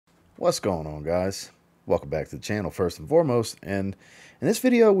What's going on, guys? Welcome back to the channel first and foremost, and in this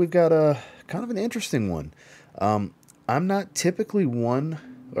video we've got a kind of an interesting one. I'm not typically one,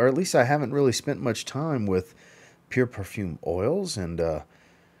 or at least I haven't really spent much time with pure perfume oils, and I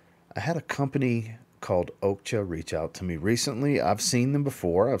had a company called Oakcha reach out to me recently. I've seen them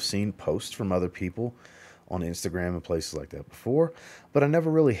before. I've seen posts from other people on Instagram and places like that before, but I never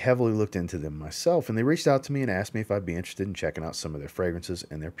really heavily looked into them myself. And they reached out to me and asked me if I'd be interested in checking out some of their fragrances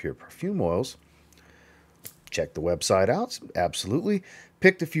and their pure perfume oils. Checked the website out, absolutely.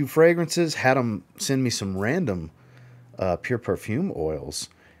 Picked a few fragrances, had them send me some random pure perfume oils.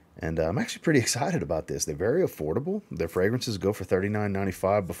 And I'm actually pretty excited about this. They're very affordable. Their fragrances go for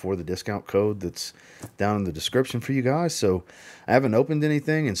 $39.95 before the discount code that's down in the description for you guys. So I haven't opened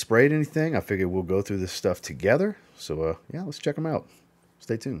anything and sprayed anything. I figured we'll go through this stuff together. So yeah, let's check them out.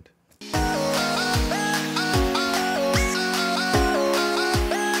 Stay tuned.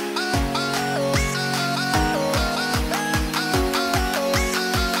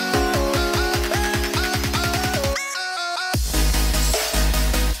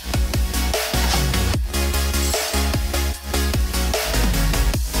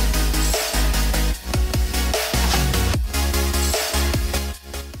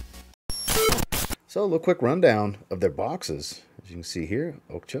 So a little quick rundown of their boxes. As you can see here,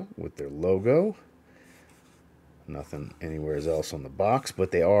 Oakcha with their logo. Nothing anywhere else on the box, but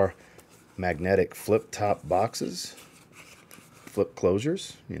they are magnetic flip top boxes. Flip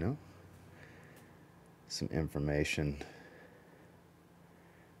closures, you know. Some information.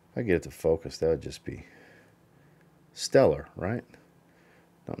 If I get it to focus, that would just be stellar, right?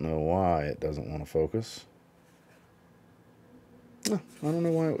 Don't know why it doesn't want to focus. I don't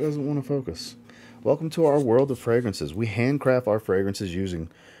know why it doesn't want to focus. Welcome to our world of fragrances. We handcraft our fragrances using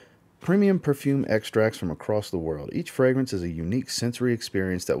premium perfume extracts from across the world. Each fragrance is a unique sensory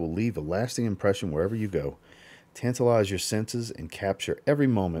experience that will leave a lasting impression wherever you go. Tantalize your senses and capture every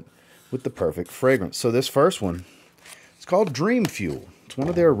moment with the perfect fragrance. So this first one, it's called Dream Fuel. It's one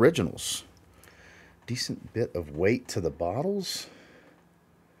of their originals. Decent bit of weight to the bottles.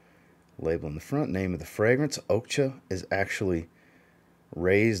 Label in the front, name of the fragrance. Oakcha is actually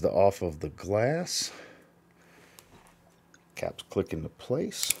raised off of the glass. Caps click into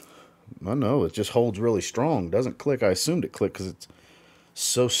place. Oh no, it just holds really strong. Doesn't click. I assumed it clicked because it's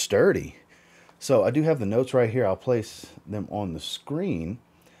so sturdy. So I do have the notes right here. I'll place them on the screen.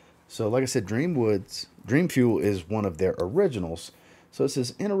 So like I said, Dream Fuel is one of their originals. So it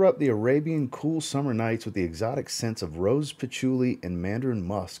says, interrupt the Arabian cool summer nights with the exotic scents of rose patchouli and mandarin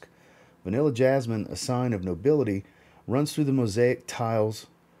musk. Vanilla jasmine, a sign of nobility, runs through the mosaic tiles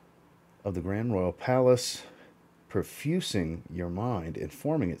of the Grand Royal Palace, perfusing your mind and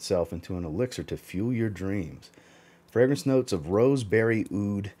forming itself into an elixir to fuel your dreams. Fragrance notes of rose, berry,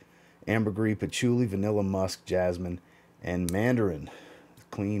 oud, ambergris, patchouli, vanilla, musk, jasmine, and mandarin.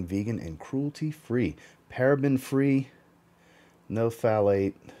 Clean, vegan, and cruelty-free. Paraben-free, no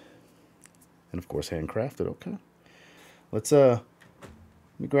phthalate, and of course handcrafted. Okay. Let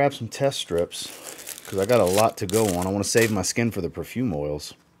me grab some test strips, because I got a lot to go on. I want to save my skin for the perfume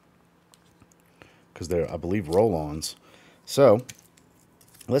oils, because they're, I believe, roll-ons. So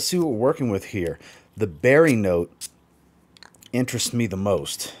let's see what we're working with here. The berry note interests me the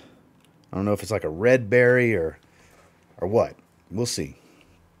most. I don't know if it's like a red berry or what. We'll see.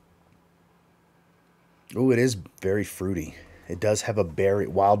 Oh, it is very fruity. It does have a berry,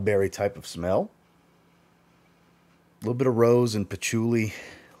 wild berry type of smell. A little bit of rose and patchouli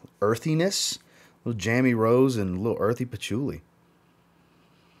earthiness. A little jammy rose and a little earthy patchouli.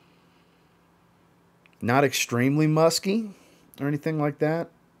 Not extremely musky or anything like that.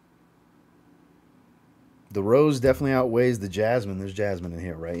 The rose definitely outweighs the jasmine. There's jasmine in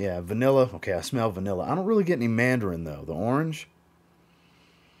here, right? Yeah, vanilla. Okay, I smell vanilla. I don't really get any mandarin, though. The orange,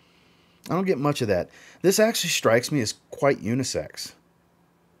 I don't get much of that. This actually strikes me as quite unisex.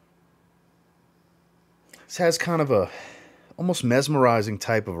 This has kind of a almost mesmerizing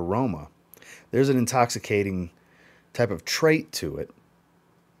type of aroma. There's an intoxicating type of trait to it.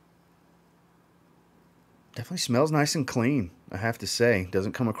 Definitely smells nice and clean, I have to say.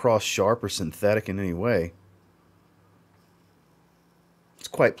 Doesn't come across sharp or synthetic in any way. It's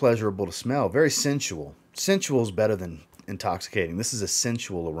quite pleasurable to smell. Very sensual. Sensual is better than intoxicating. This is a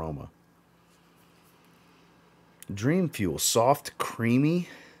sensual aroma. Dream Fuel, soft, creamy.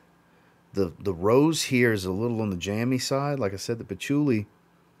 The rose here is a little on the jammy side. Like I said, the patchouli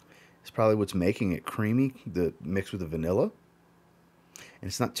is probably what's making it creamy, mixed with the vanilla. And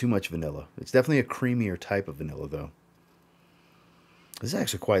it's not too much vanilla. It's definitely a creamier type of vanilla, though. This is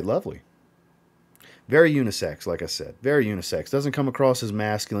actually quite lovely. Very unisex, like I said. Very unisex. Doesn't come across as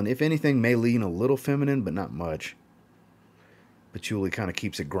masculine. If anything, may lean a little feminine, but not much. Patchouli kind of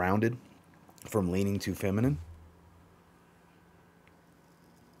keeps it grounded from leaning too feminine.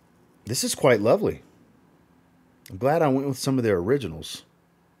 This is quite lovely. I'm glad I went with some of their originals.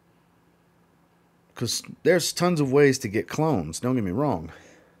 Because there's tons of ways to get clones, don't get me wrong.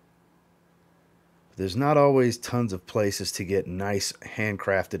 There's not always tons of places to get nice,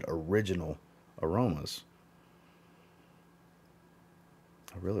 handcrafted, original aromas.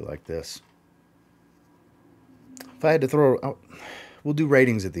 I really like this. If I had to throw out, we'll do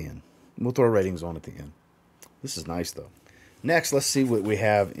ratings at the end. We'll throw ratings on at the end. This is nice, though. Next, let's see what we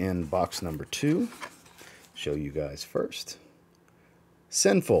have in box number 2. Show you guys first.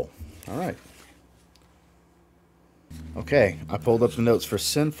 Sinful. All right. Okay, I pulled up the notes for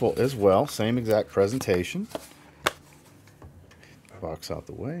Sinful as well. Same exact presentation. Box out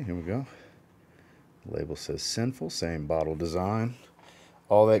the way. Here we go. The label says Sinful. Same bottle design.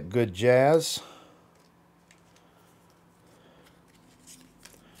 All that good jazz.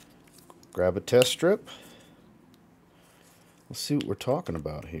 Grab a test strip. Let's see what we're talking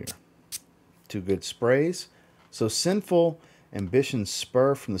about here. 2 good sprays. So Sinful ambitions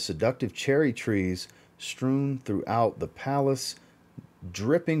spur from the seductive cherry trees strewn throughout the palace,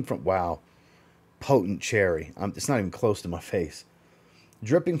 dripping from, wow, potent cherry. It's not even close to my face.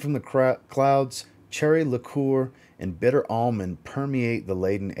 Dripping from the clouds, cherry liqueur and bitter almond permeate the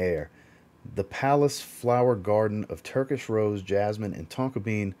laden air. The palace flower garden of Turkish rose, jasmine, and tonka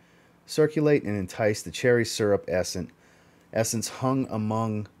bean circulate and entice the cherry syrup essence hung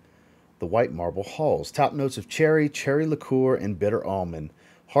among the white marble halls. Top notes of cherry, cherry liqueur, and bitter almond.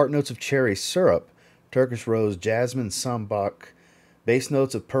 Heart notes of cherry syrup, Turkish rose, jasmine, sambac. Base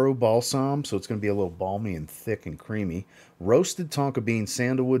notes of Peru balsam, so it's going to be a little balmy and thick and creamy. Roasted tonka bean,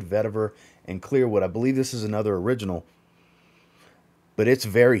 sandalwood, vetiver, and clearwood. I believe this is another original, but it's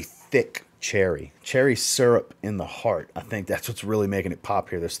very thick cherry. Cherry syrup in the heart. I think that's what's really making it pop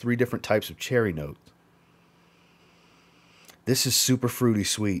here. There's 3 different types of cherry notes. This is super fruity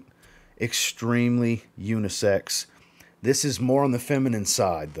sweet. Extremely unisex. This is more on the feminine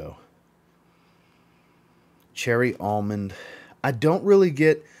side, though. Cherry almond. I don't really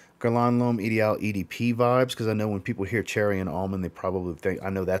get Guerlain L'Homme Ideal EDP vibes, because I know when people hear cherry and almond, they probably think, I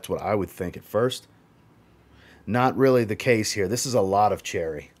know that's what I would think at first. Not really the case here. This is a lot of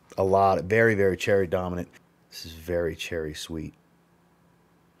cherry. A lot. Very, very cherry dominant. This is very cherry sweet.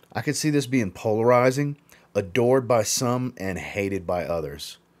 I could see this being polarizing, adored by some and hated by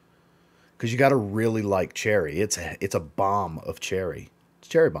others. Because you got to really like cherry. It's a bomb of cherry. It's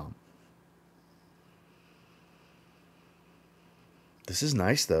cherry bomb. This is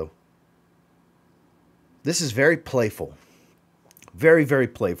nice, though. This is very playful. Very, very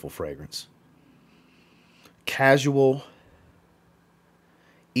playful fragrance. Casual.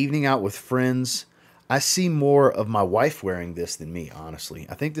 Evening out with friends. I see more of my wife wearing this than me, honestly.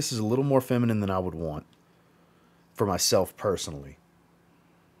 I think this is a little more feminine than I would want for myself personally.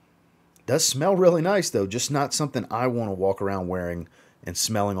 Does smell really nice, though. Just not something I want to walk around wearing and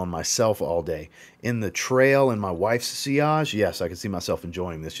smelling on myself all day. In the trail and my wife's sillage, yes, I can see myself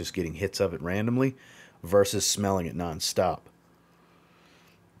enjoying this, just getting hits of it randomly versus smelling it nonstop.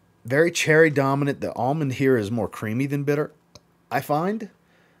 Very cherry dominant. The almond here is more creamy than bitter, I find.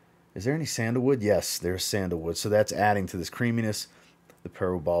 Is there any sandalwood? Yes, there's sandalwood. So that's adding to this creaminess. The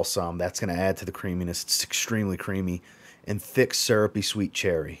Peru balsam, that's going to add to the creaminess. It's extremely creamy and thick, syrupy, sweet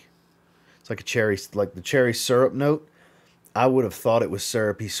cherry. It's like a cherry, like the cherry syrup note. I would have thought it was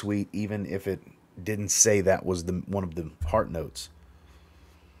syrupy sweet even if it didn't say that was one of the heart notes.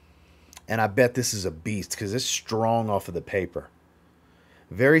 And I bet this is a beast because it's strong off of the paper.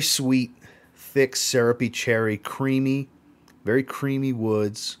 Very sweet, thick, syrupy cherry, creamy, very creamy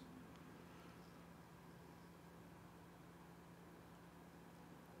woods.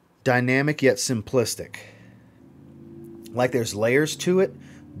 Dynamic yet simplistic. Like there's layers to it,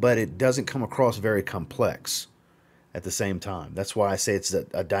 but it doesn't come across very complex at the same time. That's why I say it's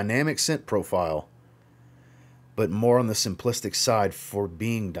a dynamic scent profile, but more on the simplistic side for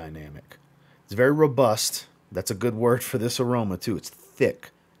being dynamic. It's very robust. That's a good word for this aroma too. It's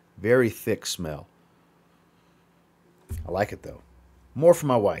thick, very thick smell. I like it though. More for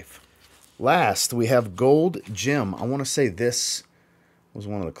my wife. Last, we have Gold Gem. I want to say this was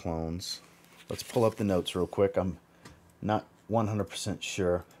one of the clones. Let's pull up the notes real quick. I'm not 100%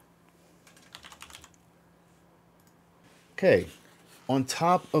 sure. Okay, on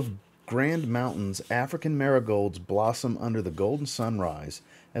top of grand mountains, African marigolds blossom under the golden sunrise.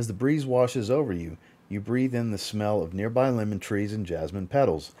 As the breeze washes over you, you breathe in the smell of nearby lemon trees and jasmine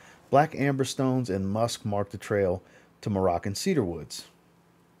petals. Black amber stones and musk mark the trail to Moroccan cedar woods.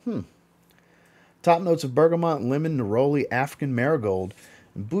 Top notes of bergamot, lemon, neroli, African marigold,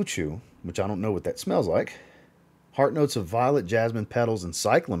 and buchu, which I don't know what that smells like. Heart notes of violet, jasmine petals, and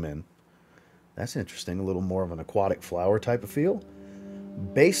cyclamen. That's interesting, a little more of an aquatic flower type of feel.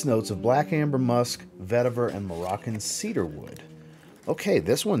 Base notes of black amber musk, vetiver, and Moroccan cedarwood. Okay,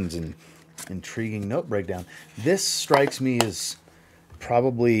 this one's an intriguing note breakdown. This strikes me as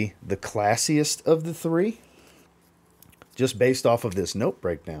probably the classiest of the three, just based off of this note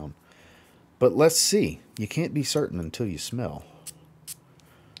breakdown. But let's see. You can't be certain until you smell.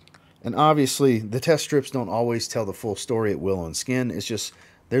 And obviously, the test strips don't always tell the full story. It will on skin. It's just,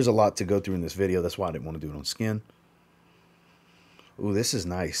 there's a lot to go through in this video. That's why I didn't want to do it on skin. Ooh, this is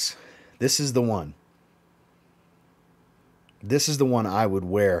nice. This is the one. This is the one I would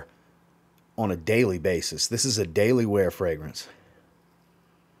wear on a daily basis. This is a daily wear fragrance.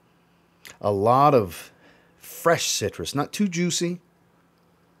 A lot of fresh citrus. Not too juicy.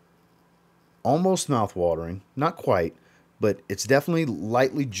 Almost mouth-watering. Not quite. But it's definitely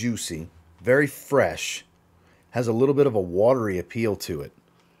lightly juicy. Very fresh. Has a little bit of a watery appeal to it.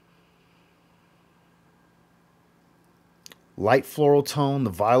 Light floral tone. The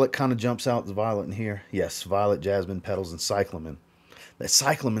violet kind of jumps out. The violet in here. Yes, violet, jasmine, petals, and cyclamen. That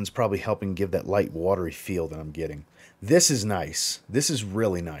cyclamen's probably helping give that light watery feel that I'm getting. This is nice. This is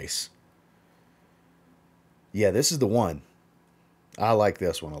really nice. Yeah, this is the one. I like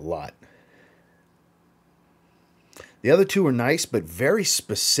this one a lot. The other two are nice, but very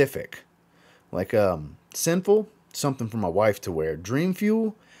specific. Like Sinful, something for my wife to wear. Dream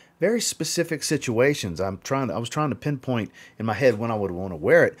Fuel, very specific situations. I was trying to pinpoint in my head when I would want to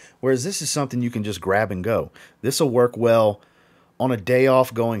wear it. Whereas this is something you can just grab and go. This will work well on a day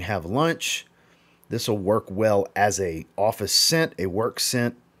off going have lunch. This will work well as a office scent, a work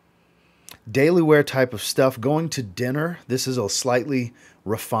scent. Daily wear type of stuff. Going to dinner, this is a slightly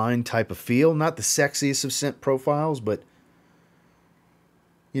refined type of feel. Not the sexiest of scent profiles, but,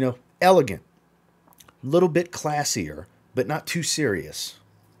 you know, elegant. A little bit classier, but not too serious.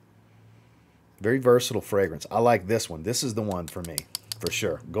 Very versatile fragrance. I like this one. This is the one for me, for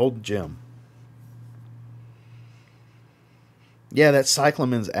sure. Golden Gem. Yeah, that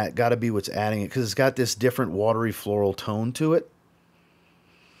cyclamen's got to be what's adding it, because it's got this different watery floral tone to it.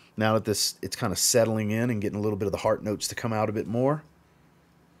 Now that it's kind of settling in and getting a little bit of the heart notes to come out a bit more.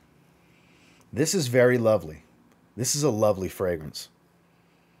 This is very lovely. This is a lovely fragrance.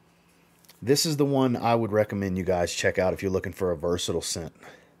 This is the one I would recommend you guys check out if you're looking for a versatile scent.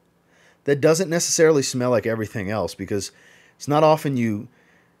 That doesn't necessarily smell like everything else, because it's not often you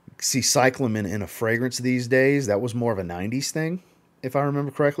see cyclamen in a fragrance these days. That was more of a 90s thing, if I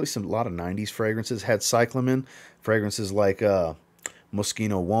remember correctly. A lot of 90s fragrances had cyclamen. Fragrances like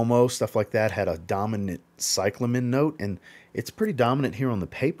Moschino Uomo, stuff like that, had a dominant cyclamen note, and it's pretty dominant here on the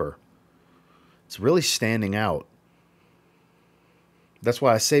paper. It's really standing out. That's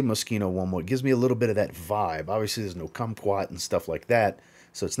why I say Moschino Uomo. It gives me a little bit of that vibe. Obviously, there's no kumquat and stuff like that,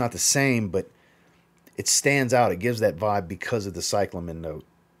 so it's not the same, but it stands out. It gives that vibe because of the cyclamen note.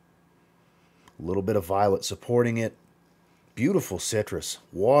 A little bit of violet supporting it. Beautiful citrus.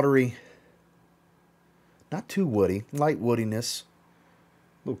 Watery. Not too woody. Light woodiness.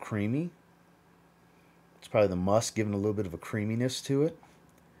 A little creamy. It's probably the musk giving a little bit of a creaminess to it.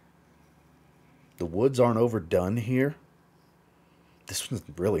 The woods aren't overdone here. This one's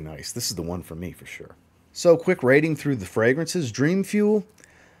really nice. This is the one for me for sure. So, quick rating through the fragrances. Dream Fuel,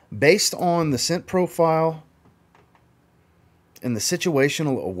 based on the scent profile and the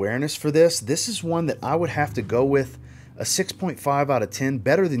situational awareness for this is one that I would have to go with a 6.5 out of 10.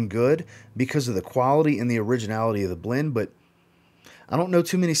 Better than good because of the quality and the originality of the blend, but I don't know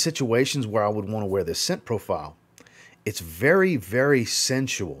too many situations where I would want to wear this scent profile. It's very, very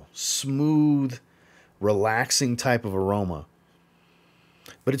sensual, smooth, relaxing type of aroma.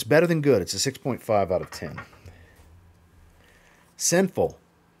 But it's better than good. It's a 6.5 out of 10. Sinful.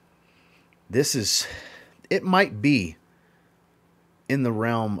 It might be in the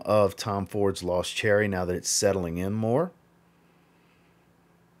realm of Tom Ford's Lost Cherry now that it's settling in more.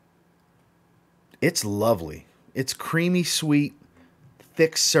 It's lovely. It's creamy, sweet,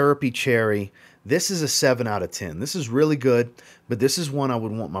 thick, syrupy cherry. This is a 7 out of 10. This is really good, but this is one I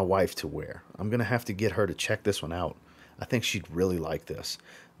would want my wife to wear. I'm going to have to get her to check this one out. I think she'd really like this.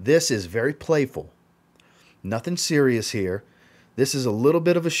 This is very playful. Nothing serious here. This is a little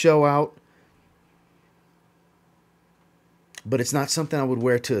bit of a show out, but it's not something I would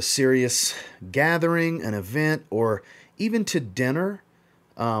wear to a serious gathering, an event, or even to dinner.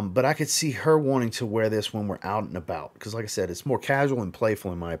 But I could see her wanting to wear this when we're out and about. Because like I said, it's more casual and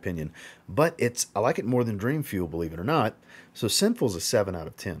playful in my opinion. But I like it more than Dream Fuel, believe it or not. So Sinful's a 7 out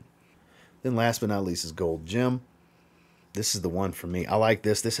of 10. Then last but not least is Gold Gem. This is the one for me. I like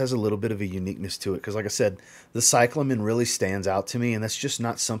this. This has a little bit of a uniqueness to it. Because like I said, the cyclamen really stands out to me. And that's just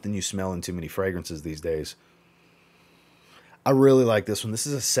not something you smell in too many fragrances these days. I really like this one. This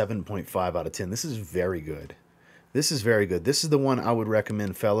is a 7.5 out of 10. This is very good. This is very good. This is the one I would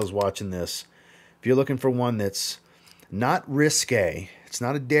recommend fellas watching this. If you're looking for one that's not risque, it's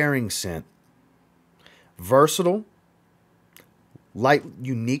not a daring scent, versatile, light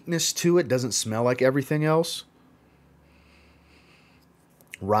uniqueness to it, doesn't smell like everything else,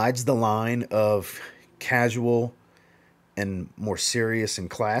 rides the line of casual and more serious and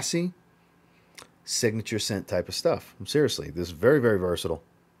classy, signature scent type of stuff. Seriously, this is very, very versatile,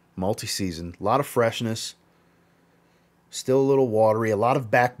 multi-season, a lot of freshness, still a little watery, a lot of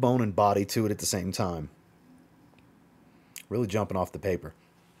backbone and body to it at the same time. Really jumping off the paper.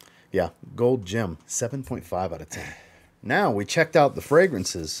 Yeah, Gold Gem, 7.5 out of 10. Now, we checked out the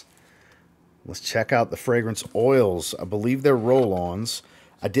fragrances. Let's check out the fragrance oils. I believe they're roll-ons.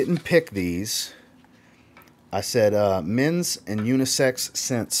 I didn't pick these. I said men's and unisex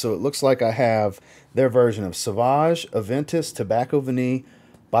scents. So it looks like I have their version of Sauvage, Aventus, Tobacco Vanille,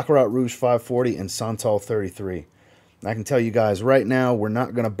 Baccarat Rouge 540, and Santal 33. I can tell you guys right now, we're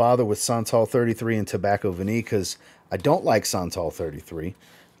not going to bother with Santal 33 and Tobacco Vanille because I don't like Santal 33. I'll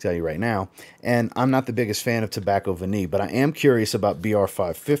tell you right now. And I'm not the biggest fan of Tobacco Vanille, but I am curious about BR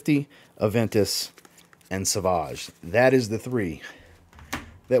 550, Aventus, and Sauvage. That is the three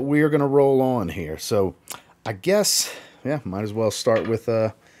that we are going to roll on here. So I guess, yeah, might as well start with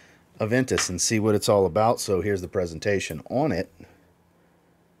Aventus and see what it's all about. So here's the presentation on it.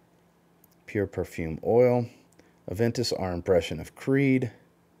 Pure perfume oil. Aventus, our impression of Creed.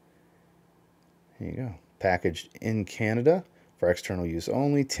 Here you go. Packaged in Canada for external use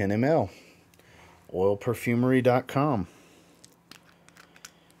only, 10 ml. Oilperfumery.com.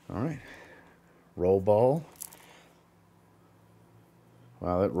 All right. Roll ball.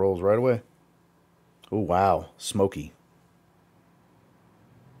 Wow, that rolls right away. Oh, wow. Smoky.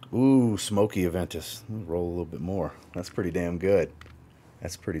 Ooh, smoky Aventus. Roll a little bit more. That's pretty damn good.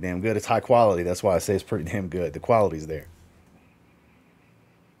 That's pretty damn good. It's high quality. That's why I say it's pretty damn good. The quality's there.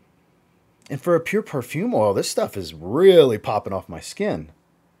 And for a pure perfume oil, this stuff is really popping off my skin.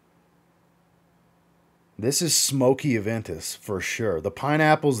 This is smoky Aventus for sure. The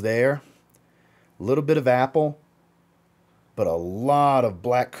pineapple's there. A little bit of apple. But a lot of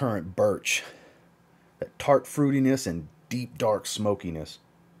blackcurrant birch. That tart fruitiness and deep dark smokiness.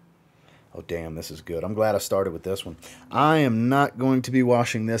 Oh, damn, this is good. I'm glad I started with this one. I am not going to be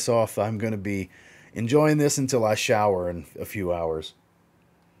washing this off. I'm going to be enjoying this until I shower in a few hours.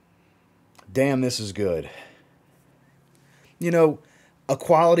 Damn, this is good. You know, a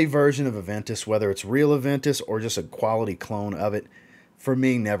quality version of Aventus, whether it's real Aventus or just a quality clone of it, for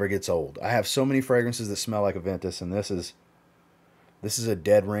me, never gets old. I have so many fragrances that smell like Aventus, and this is a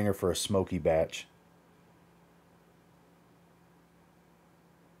dead ringer for a smoky batch.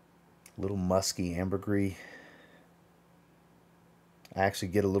 Little musky ambergris. I actually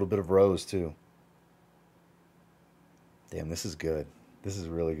get a little bit of rose too. Damn, this is good. This is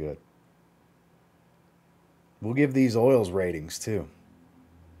really good. We'll give these oils ratings too.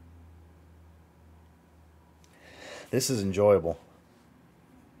 This is enjoyable.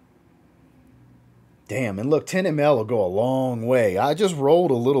 Damn, and look, 10 ml will go a long way. I just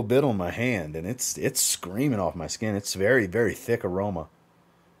rolled a little bit on my hand, and it's screaming off my skin. It's very, very thick aroma.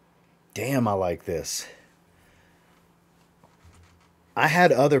 Damn, I like this. I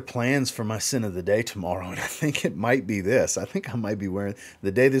had other plans for my scent of the day tomorrow, and I think it might be this. I think I might be wearing,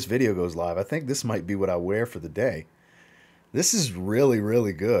 the day this video goes live, I think this might be what I wear for the day. This is really,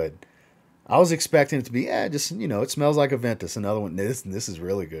 really good. I was expecting it to be, just, you know, it smells like Aventus. Another one. This is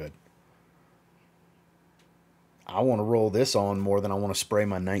really good. I want to roll this on more than I want to spray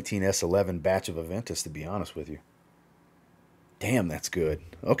my 19S11 batch of Aventus, to be honest with you. Damn, that's good.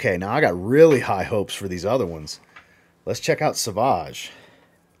 Okay, now I got really high hopes for these other ones. Let's check out Sauvage.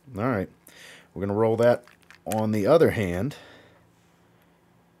 All right. We're going to roll that on the other hand.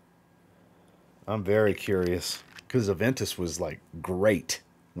 I'm very curious because Aventus was like great.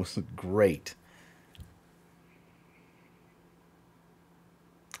 Was great.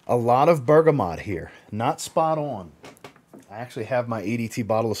 A lot of bergamot here. Not spot on. I actually have my EDT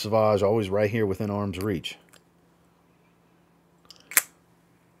bottle of Sauvage always right here within arm's reach.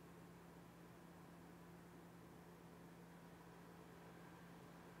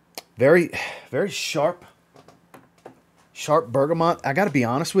 Very, very sharp Sharp bergamot. I got to be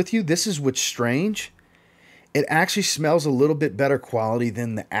honest with you. This is what's strange. It actually smells a little bit better quality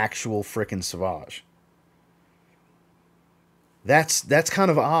than the actual frickin' Sauvage. That's kind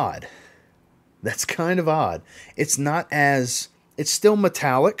of odd. That's kind of odd. It's not as... It's still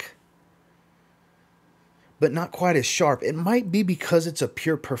metallic, but not quite as sharp. It might be because it's a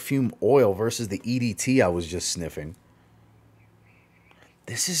pure perfume oil versus the EDT I was just sniffing.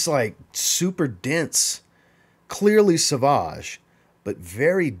 This is like super dense. Clearly Sauvage, but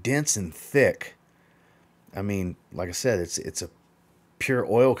very dense and thick. I mean, like I said, it's a pure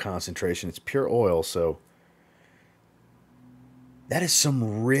oil concentration. It's pure oil, so that is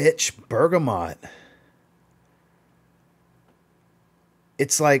some rich bergamot.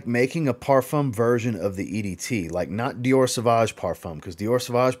 It's like making a parfum version of the EDT, like not Dior Sauvage Parfum, because Dior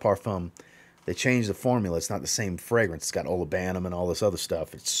Sauvage Parfum, they changed the formula. It's not the same fragrance. It's got olibanum and all this other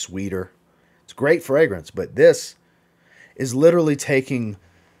stuff. It's sweeter. It's great fragrance, but this is literally taking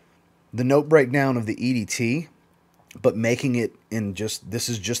the note breakdown of the EDT, but making it in just, this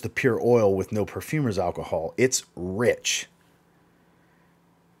is just the pure oil with no perfumer's alcohol. It's rich.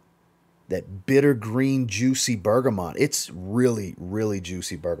 That bitter green juicy bergamot. It's really, really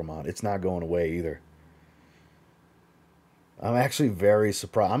juicy bergamot. It's not going away either. I'm actually very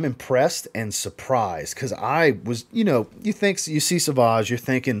surprised. I'm impressed and surprised because I was, you know, you see Sauvage, you're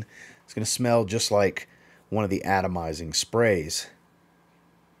thinking it's going to smell just like one of the atomizing sprays.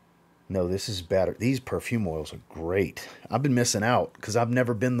 No, this is better. These perfume oils are great. I've been missing out because I've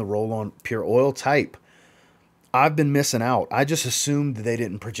never been the roll-on pure oil type. I've been missing out. I just assumed they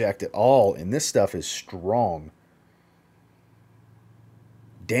didn't project at all, and this stuff is strong.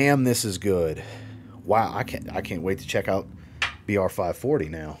 Damn, this is good. Wow, I can't wait to check out BR540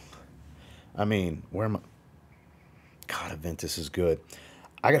 now. I mean, where am I? God, Aventus is good.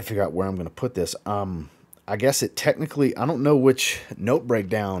 I got to figure out where I'm going to put this. I guess it technically, I don't know which note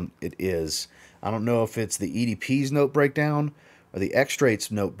breakdown it is. I don't know if it's the EDP's note breakdown or the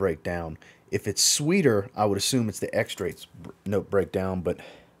X-Straight's note breakdown. If it's sweeter, I would assume it's the X-Straight's note breakdown, but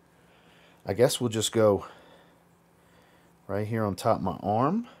I guess we'll just go right here on top of my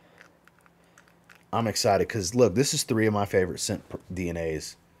arm. I'm excited because, look, this is 3 of my favorite scent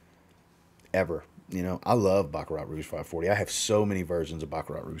DNAs ever. You know, I love Baccarat Rouge 540. I have so many versions of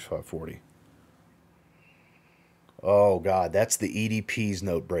Baccarat Rouge 540. Oh, God, that's the EDP's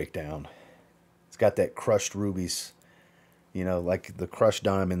note breakdown. It's got that crushed rubies. You know, like the crushed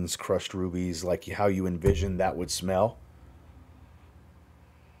diamonds, crushed rubies, like how you envision that would smell.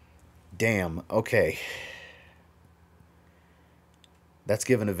 Damn, okay. That's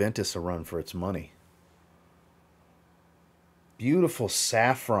giving Aventus a run for its money. Beautiful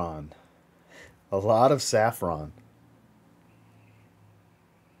saffron. A lot of saffron.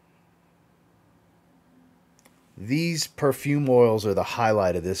 These perfume oils are the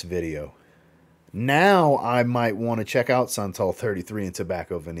highlight of this video. Now I might want to check out Santal 33 and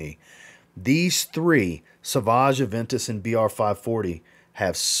Tobacco Vanille. These 3, Sauvage, Aventus, and BR540,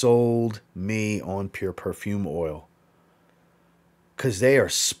 have sold me on pure perfume oil. Because they are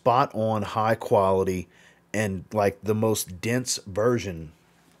spot on, high quality, and like the most dense version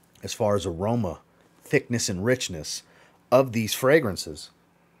as far as aroma, thickness, and richness of these fragrances.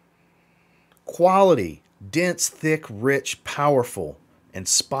 Quality, dense, thick, rich, powerful, and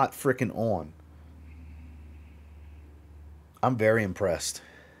spot frickin' on. I'm very impressed.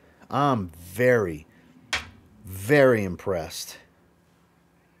 I'm very, very impressed.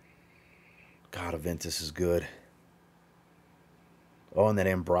 God, Aventus is good. Oh, and that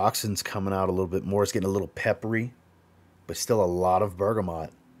Ambroxan's coming out a little bit more. It's getting a little peppery, but still a lot of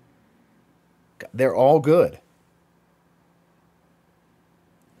bergamot. They're all good.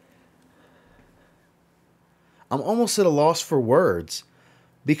 I'm almost at a loss for words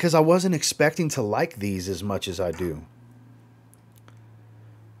because I wasn't expecting to like these as much as I do.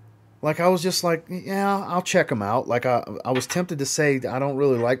 Like, I was just like, yeah, I'll check them out. Like, I was tempted to say, I don't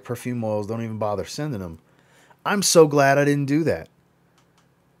really like perfume oils. Don't even bother sending them. I'm so glad I didn't do that.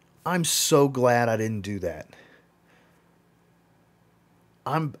 I'm so glad I didn't do that.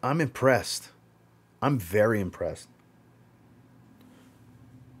 I'm impressed. I'm very impressed.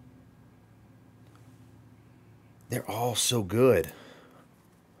 They're all so good.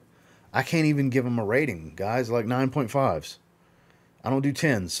 I can't even give them a rating, guys. Like 9.5s. I don't do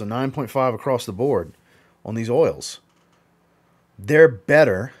 10s, so 9.5 across the board on these oils. They're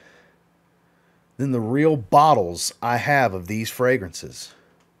better than the real bottles I have of these fragrances.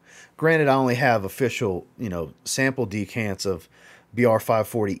 Granted, I only have official, sample decants of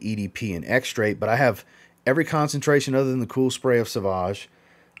BR540, EDP, and X-Straight, but I have every concentration other than the cool spray of Sauvage.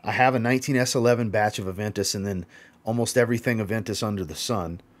 I have a 19S11 batch of Aventus, and then almost everything Aventus under the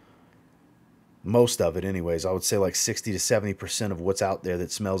sun. Most of it anyways. I would say like 60 to 70% of what's out there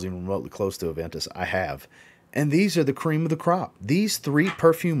that smells even remotely close to Aventus, I have. And these are the cream of the crop. These 3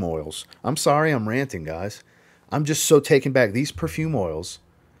 perfume oils. I'm sorry I'm ranting, guys. I'm just so taken back. These perfume oils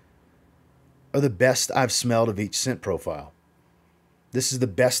are the best I've smelled of each scent profile. This is the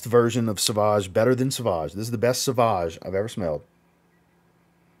best version of Sauvage, better than Sauvage. This is the best Sauvage I've ever smelled.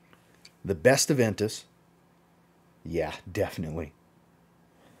 The best Aventus. Yeah, definitely.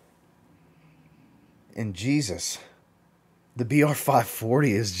 And Jesus, the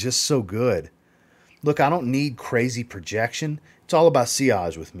BR540 is just so good. Look, I don't need crazy projection. It's all about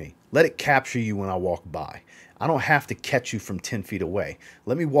sillage with me. Let it capture you when I walk by. I don't have to catch you from 10 feet away.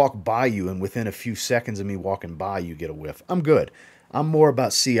 Let me walk by you, and within a few seconds of me walking by, you get a whiff. I'm good. I'm more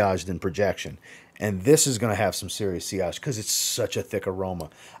about sillage than projection. And this is going to have some serious sillage because it's such a thick aroma.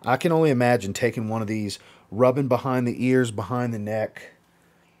 I can only imagine taking one of these, rubbing behind the ears, behind the neck,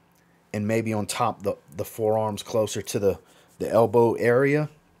 and maybe on top the forearms closer to the elbow area.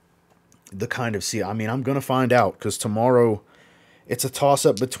 The kind of sillage. I mean, I'm going to find out because tomorrow it's a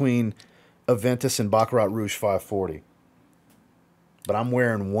toss-up between Aventus and Baccarat Rouge 540. But I'm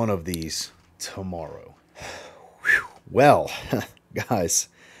wearing one of these tomorrow. Well, guys,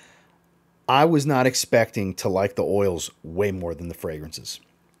 I was not expecting to like the oils way more than the fragrances.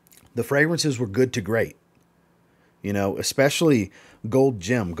 The fragrances were good to great. You know, especially Gold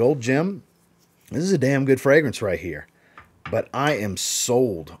Gem. Gold Gem, this is a damn good fragrance right here. But I am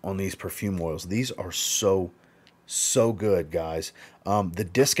sold on these perfume oils. These are so good, guys. The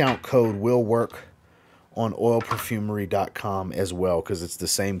discount code will work on oilperfumery.com as well because it's the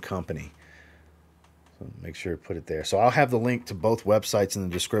same company. So make sure to put it there. So I'll have the link to both websites in the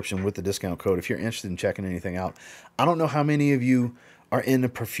description with the discount code if you're interested in checking anything out. I don't know how many of you are into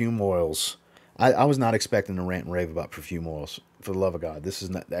perfume oils. I was not expecting to rant and rave about perfume oils. For the love of God,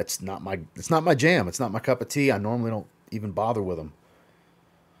 it's not my jam. It's not my cup of tea. I normally don't even bother with them.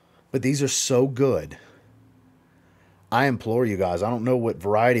 But these are so good. I implore you guys. I don't know what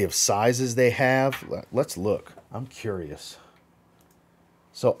variety of sizes they have. Let's look. I'm curious.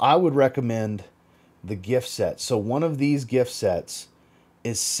 So I would recommend the gift set. So one of these gift sets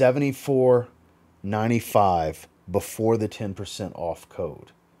is $74.95 before the 10% off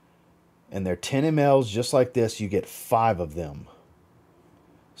code. And they're 10 mLs just like this. You get 5 of them.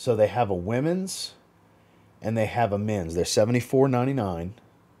 So they have a women's and they have a men's. They're $74.99.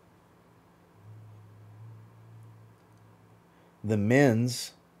 The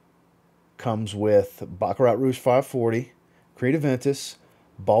men's comes with Baccarat Rouge 540, Creed Aventus,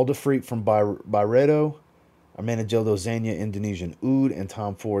 Bal de Frique from Byredo, Armanagildo Zanya Indonesian Oud, and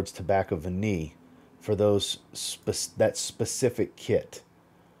Tom Ford's Tobacco Vanille for that specific kit.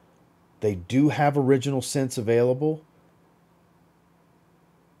 They do have original scents available.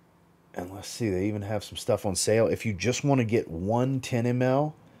 And let's see, they even have some stuff on sale. If you just want to get one 10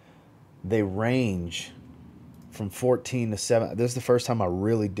 ml, they range from 14 to 7. This is the first time I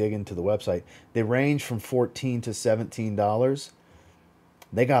really dig into the website. They range from $14 to $17.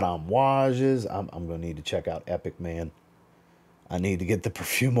 They got amouages. I'm going to need to check out Epic Man. I need to get the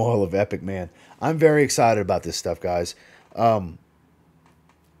perfume oil of Epic Man. I'm very excited about this stuff, guys. I'll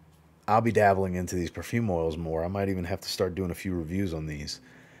be dabbling into these perfume oils more. I might even have to start doing a few reviews on these.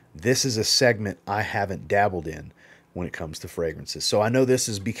 This is a segment I haven't dabbled in when it comes to fragrances. So I know this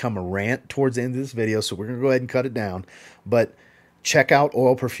has become a rant towards the end of this video, so we're going to go ahead and cut it down. But check out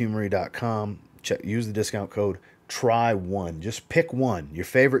oilperfumery.com. Use the discount code. Try one. Just pick one. Your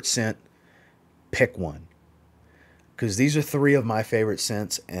favorite scent, pick one. Because these are 3 of my favorite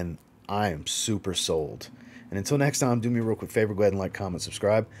scents, and I am super sold. And until next time, do me a real quick favor. Go ahead and like, comment,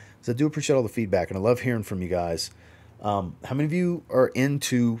 subscribe. Because I do appreciate all the feedback, and I love hearing from you guys. How many of you are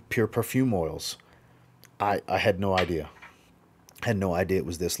into pure perfume oils? I had no idea. I had no idea it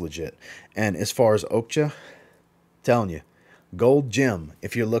was this legit. And as far as Oakcha, telling you, Gold Gem,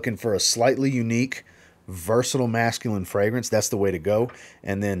 if you're looking for a slightly unique, versatile masculine fragrance, that's the way to go.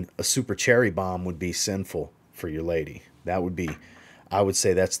 And then a super cherry bomb would be sinful for your lady. That would be, I would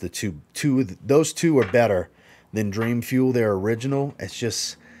say that's the those two are better than Dream Fuel. They're original. It's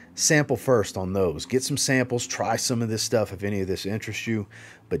just sample first on those. Get some samples. Try some of this stuff if any of this interests you.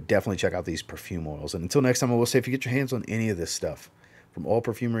 But definitely check out these perfume oils. And until next time, I will say, if you get your hands on any of this stuff from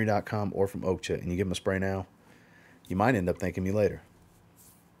oilperfumery.com or from Oakcha and you give them a spray now, you might end up thanking me later.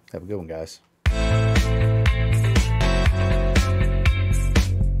 Have a good one, guys.